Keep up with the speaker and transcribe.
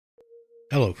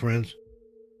Hello friends.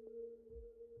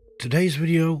 Today's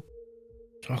video,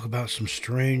 talk about some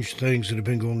strange things that have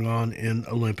been going on in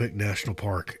Olympic National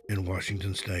Park in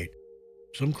Washington State.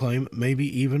 Some claim maybe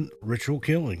even ritual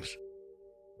killings.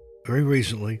 Very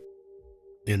recently,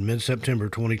 in mid-September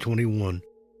 2021,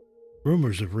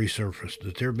 rumors have resurfaced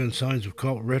that there have been signs of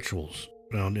cult rituals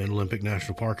found in Olympic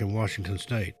National Park in Washington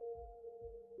State.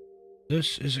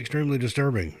 This is extremely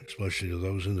disturbing, especially to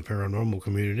those in the paranormal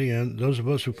community and those of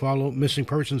us who follow missing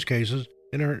persons cases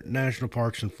in our national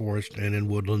parks and forests and in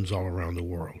woodlands all around the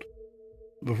world.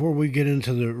 Before we get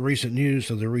into the recent news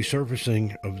of the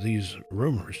resurfacing of these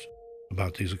rumors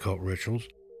about these occult rituals,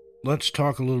 let's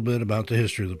talk a little bit about the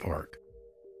history of the park.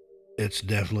 It's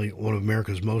definitely one of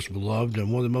America's most beloved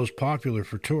and one of the most popular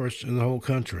for tourists in the whole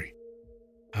country.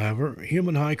 However,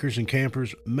 human hikers and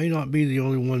campers may not be the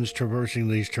only ones traversing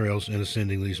these trails and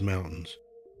ascending these mountains.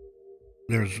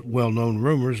 There's well-known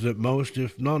rumors that most,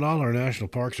 if not all, our national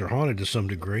parks are haunted to some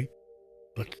degree,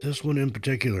 but this one in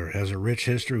particular has a rich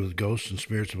history with ghosts and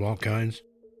spirits of all kinds,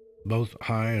 both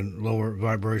high and lower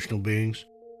vibrational beings,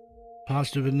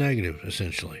 positive and negative,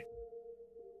 essentially.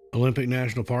 Olympic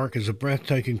National Park is a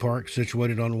breathtaking park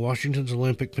situated on Washington's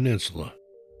Olympic Peninsula.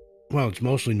 While it's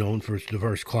mostly known for its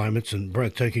diverse climates and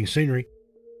breathtaking scenery,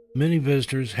 many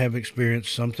visitors have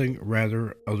experienced something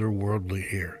rather otherworldly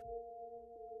here.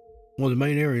 One of the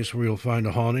main areas where you'll find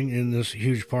a haunting in this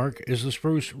huge park is the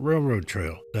Spruce Railroad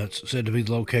Trail that's said to be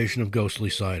the location of ghostly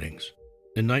sightings.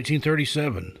 In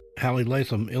 1937, Hallie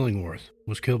Latham Illingworth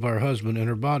was killed by her husband and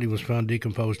her body was found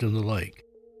decomposed in the lake.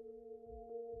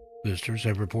 Visitors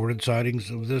have reported sightings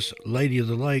of this Lady of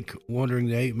the Lake wandering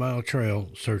the 8-mile trail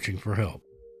searching for help.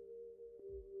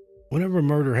 Whenever a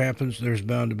murder happens, there's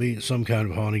bound to be some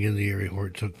kind of haunting in the area where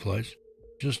it took place.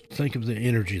 Just think of the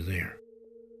energy there.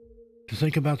 To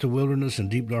think about the wilderness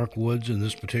and deep dark woods in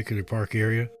this particular park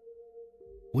area,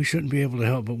 we shouldn't be able to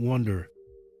help but wonder,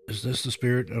 is this the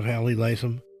spirit of Hallie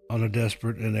Latham on a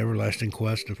desperate and everlasting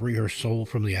quest to free her soul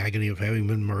from the agony of having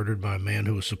been murdered by a man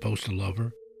who was supposed to love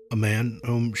her, a man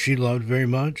whom she loved very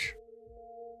much?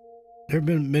 There have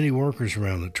been many workers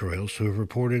around the trails who have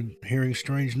reported hearing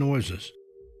strange noises.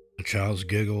 A child's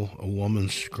giggle, a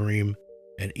woman's scream,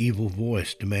 an evil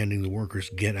voice demanding the workers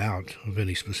get out of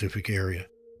any specific area.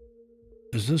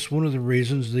 Is this one of the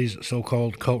reasons these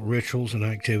so-called cult rituals and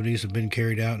activities have been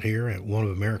carried out here at one of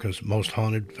America's most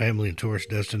haunted family and tourist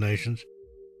destinations?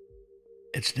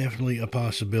 It's definitely a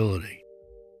possibility.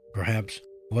 Perhaps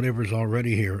whatever's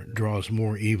already here draws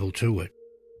more evil to it.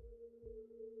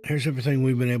 Here's everything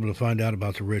we've been able to find out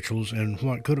about the rituals and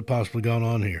what could have possibly gone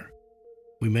on here.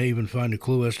 We may even find a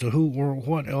clue as to who or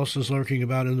what else is lurking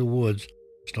about in the woods,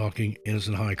 stalking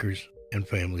innocent hikers and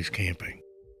families camping.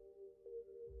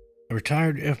 A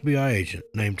retired FBI agent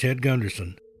named Ted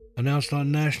Gunderson announced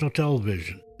on national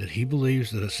television that he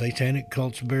believes that a satanic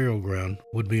cult's burial ground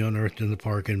would be unearthed in the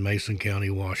park in Mason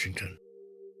County, Washington.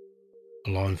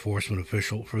 A law enforcement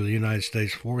official for the United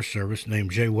States Forest Service named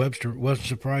Jay Webster wasn't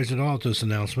surprised at all at this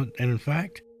announcement, and in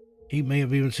fact, he may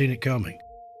have even seen it coming.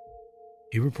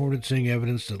 He reported seeing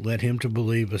evidence that led him to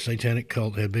believe a satanic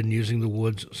cult had been using the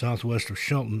woods southwest of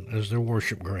Shelton as their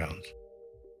worship grounds.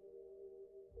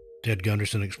 Ted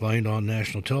Gunderson explained on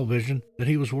national television that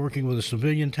he was working with a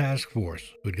civilian task force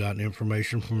who had gotten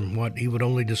information from what he would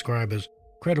only describe as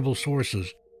credible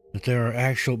sources that there are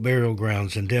actual burial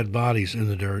grounds and dead bodies in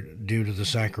the dirt due to the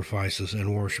sacrifices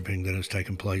and worshiping that has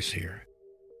taken place here.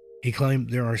 He claimed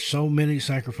there are so many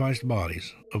sacrificed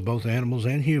bodies of both animals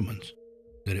and humans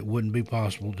that it wouldn't be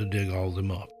possible to dig all of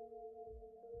them up.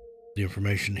 The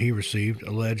information he received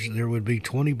alleged there would be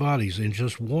 20 bodies in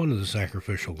just one of the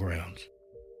sacrificial grounds.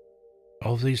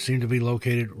 All of these seem to be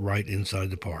located right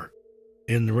inside the park,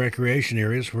 in the recreation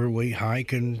areas where we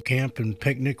hike and camp and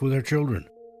picnic with our children.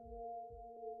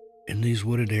 In these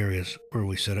wooded areas where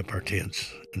we set up our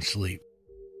tents and sleep.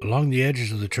 Along the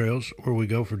edges of the trails where we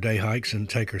go for day hikes and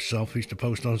take our selfies to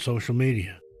post on social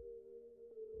media.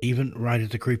 Even right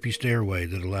at the creepy stairway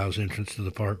that allows entrance to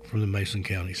the park from the Mason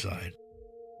County side.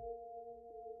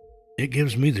 It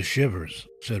gives me the shivers,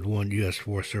 said one U.S.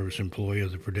 Forest Service employee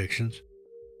of the predictions.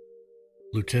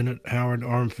 Lieutenant Howard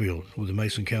Armfield with the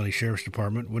Mason County Sheriff's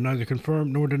Department would neither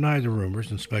confirm nor deny the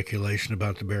rumors and speculation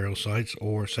about the burial sites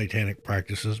or satanic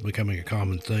practices becoming a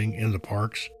common thing in the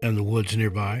parks and the woods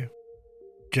nearby.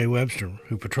 Jay Webster,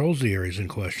 who patrols the areas in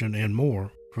question and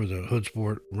more for the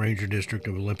Hoodsport Ranger District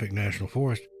of Olympic National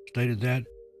Forest, stated that,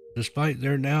 despite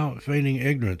their now feigning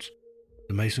ignorance,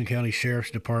 the Mason County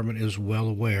Sheriff's Department is well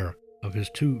aware of his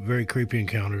two very creepy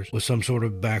encounters with some sort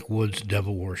of backwoods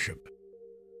devil worship.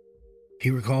 He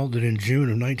recalled that in June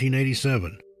of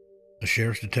 1987, A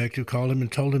sheriff's detective called him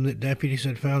and told him that deputies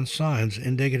had found signs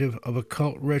indicative of a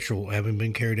cult ritual having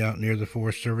been carried out near the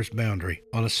Forest Service boundary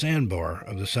on a sandbar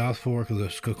of the South Fork of the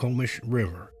Skokomish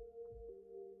River,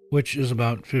 which is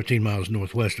about 15 miles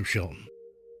northwest of Shelton.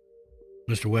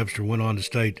 Mr. Webster went on to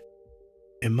state,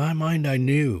 "In my mind, I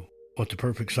knew what the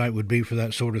perfect site would be for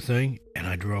that sort of thing, and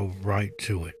I drove right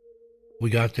to it. We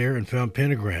got there and found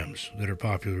pentagrams that are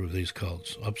popular with these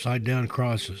cults, upside-down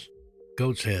crosses,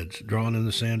 goats' heads drawn in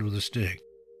the sand with a stick,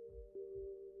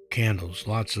 candles,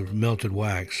 lots of melted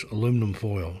wax, aluminum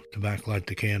foil to backlight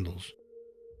the candles,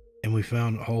 and we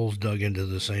found holes dug into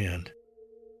the sand.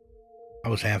 I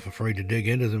was half afraid to dig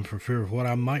into them for fear of what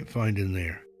I might find in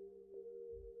there.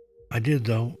 I did,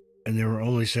 though, and there were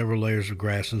only several layers of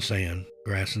grass and sand,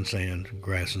 grass and sand,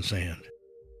 grass and sand."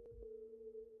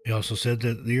 He also said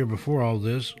that the year before all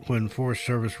this, when Forest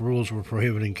Service rules were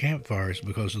prohibiting campfires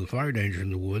because of the fire danger in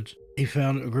the woods, he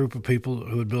found a group of people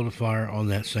who had built a fire on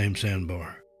that same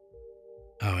sandbar.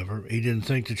 However, he didn't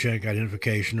think to check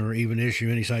identification or even issue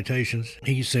any citations.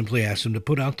 He simply asked them to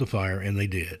put out the fire, and they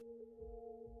did.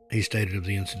 He stated of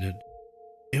the incident,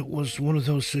 "It was one of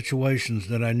those situations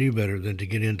that I knew better than to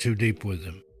get in too deep with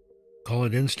them. Call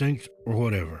it instinct or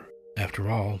whatever. After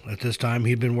all, at this time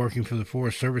he'd been working for the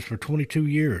Forest Service for 22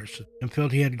 years and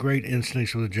felt he had great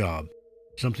instincts for the job,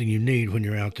 something you need when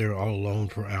you're out there all alone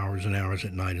for hours and hours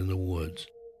at night in the woods.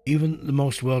 Even the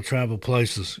most well-traveled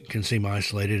places can seem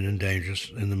isolated and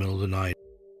dangerous in the middle of the night."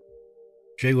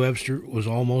 Jay Webster was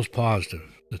almost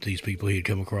positive that these people he had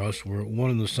come across were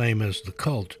one and the same as the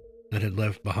cult that had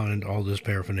left behind all this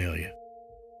paraphernalia.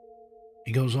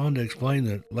 He goes on to explain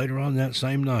that later on that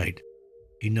same night,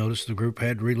 he noticed the group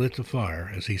had relit the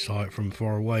fire as he saw it from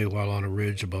far away while on a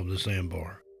ridge above the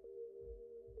sandbar.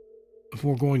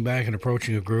 Before going back and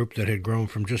approaching a group that had grown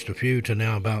from just a few to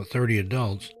now about 30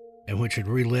 adults, and which had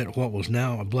relit what was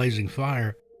now a blazing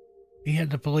fire, he had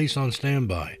the police on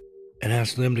standby and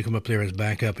asked them to come up there as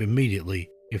backup immediately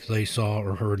if they saw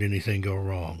or heard anything go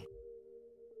wrong.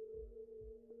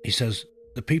 He says,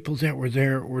 "The people that were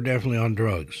there were definitely on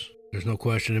drugs. There's no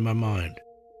question in my mind.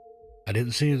 I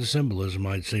didn't see the symbolism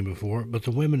I'd seen before, but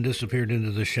the women disappeared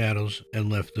into the shadows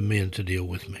and left the men to deal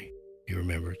with me," he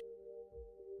remembers.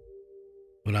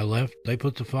 "When I left, they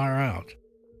put the fire out.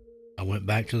 I went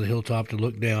back to the hilltop to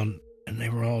look down, and they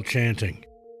were all chanting.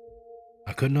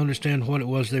 I couldn't understand what it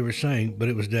was they were saying, but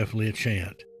it was definitely a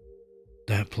chant.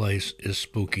 That place is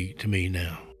spooky to me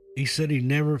now." He said he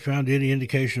never found any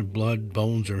indication of blood,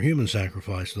 bones, or human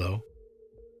sacrifice, though.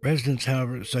 Residents,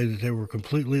 however, say that they were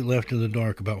completely left in the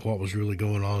dark about what was really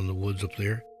going on in the woods up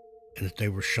there, and that they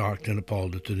were shocked and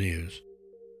appalled at the news.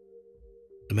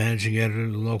 The managing editor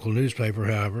of the local newspaper,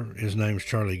 however, his name's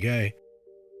Charlie Gay,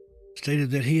 stated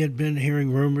that he had been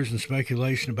hearing rumors and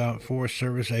speculation about Forest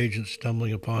Service agents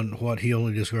stumbling upon what he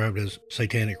only described as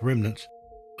satanic remnants,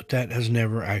 but that has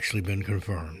never actually been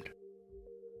confirmed.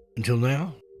 Until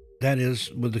now, that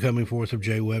is, with the coming forth of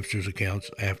Jay Webster's accounts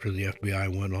after the FBI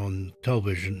went on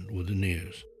television with the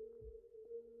news.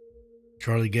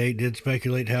 Charlie Gate did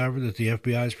speculate, however, that the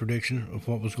FBI's prediction of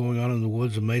what was going on in the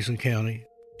woods of Mason County,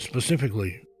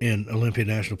 specifically in Olympia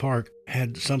National Park,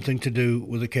 had something to do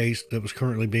with a case that was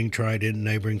currently being tried in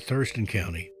neighboring Thurston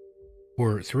County,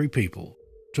 where 3 people,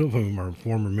 2 of whom are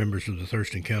former members of the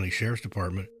Thurston County Sheriff's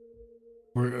Department,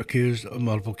 were accused of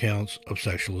multiple counts of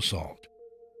sexual assault.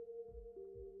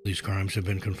 These crimes have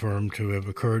been confirmed to have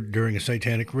occurred during a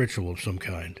satanic ritual of some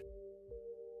kind.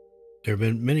 There have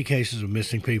been many cases of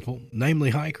missing people, namely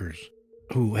hikers,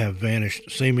 who have vanished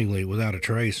seemingly without a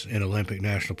trace in Olympic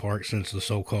National Park since the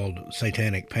so-called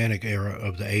satanic panic era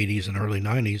of the 80s and early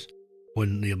 90s,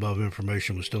 when the above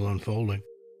information was still unfolding.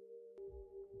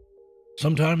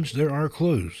 Sometimes there are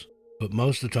clues, but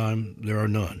most of the time there are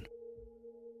none.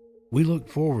 We look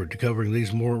forward to covering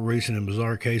these more recent and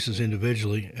bizarre cases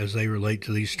individually as they relate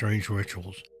to these strange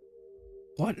rituals.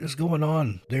 What is going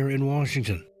on there in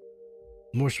Washington?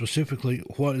 More specifically,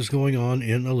 what is going on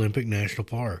in Olympic National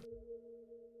Park?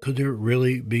 Could there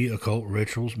really be occult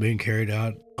rituals being carried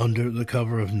out under the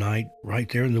cover of night right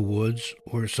there in the woods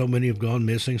where so many have gone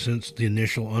missing since the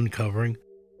initial uncovering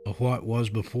of what was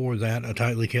before that a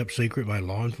tightly kept secret by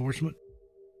law enforcement?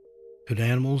 Could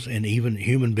animals and even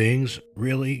human beings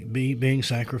really be being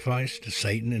sacrificed to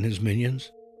Satan and his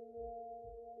minions?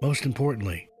 Most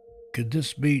importantly, could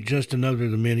this be just another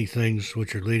of the many things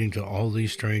which are leading to all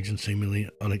these strange and seemingly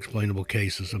unexplainable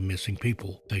cases of missing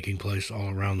people taking place all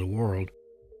around the world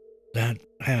that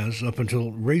has, up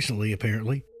until recently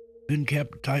apparently, been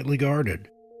kept tightly guarded?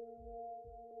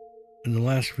 In the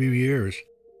last few years,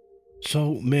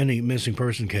 so many missing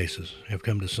person cases have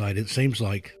come to sight, it seems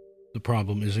like the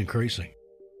problem is increasing.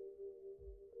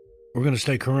 We're going to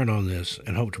stay current on this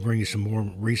and hope to bring you some more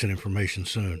recent information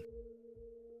soon.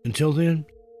 Until then,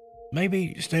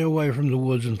 maybe stay away from the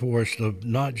woods and forests of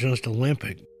not just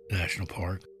Olympic National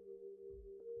Park,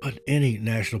 but any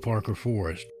national park or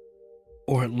forest.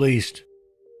 Or at least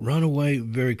run away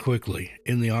very quickly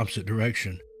in the opposite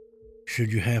direction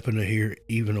should you happen to hear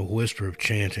even a whisper of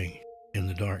chanting in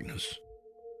the darkness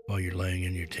while you're laying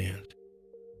in your tent.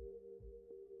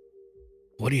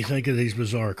 What do you think of these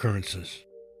bizarre occurrences?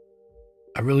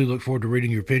 I really look forward to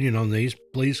reading your opinion on these.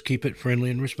 Please keep it friendly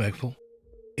and respectful.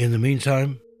 In the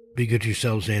meantime, be good to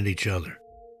yourselves and each other.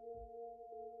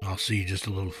 I'll see you just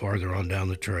a little farther on down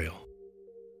the trail.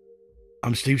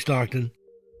 I'm Steve Stockton,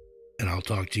 and I'll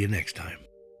talk to you next time.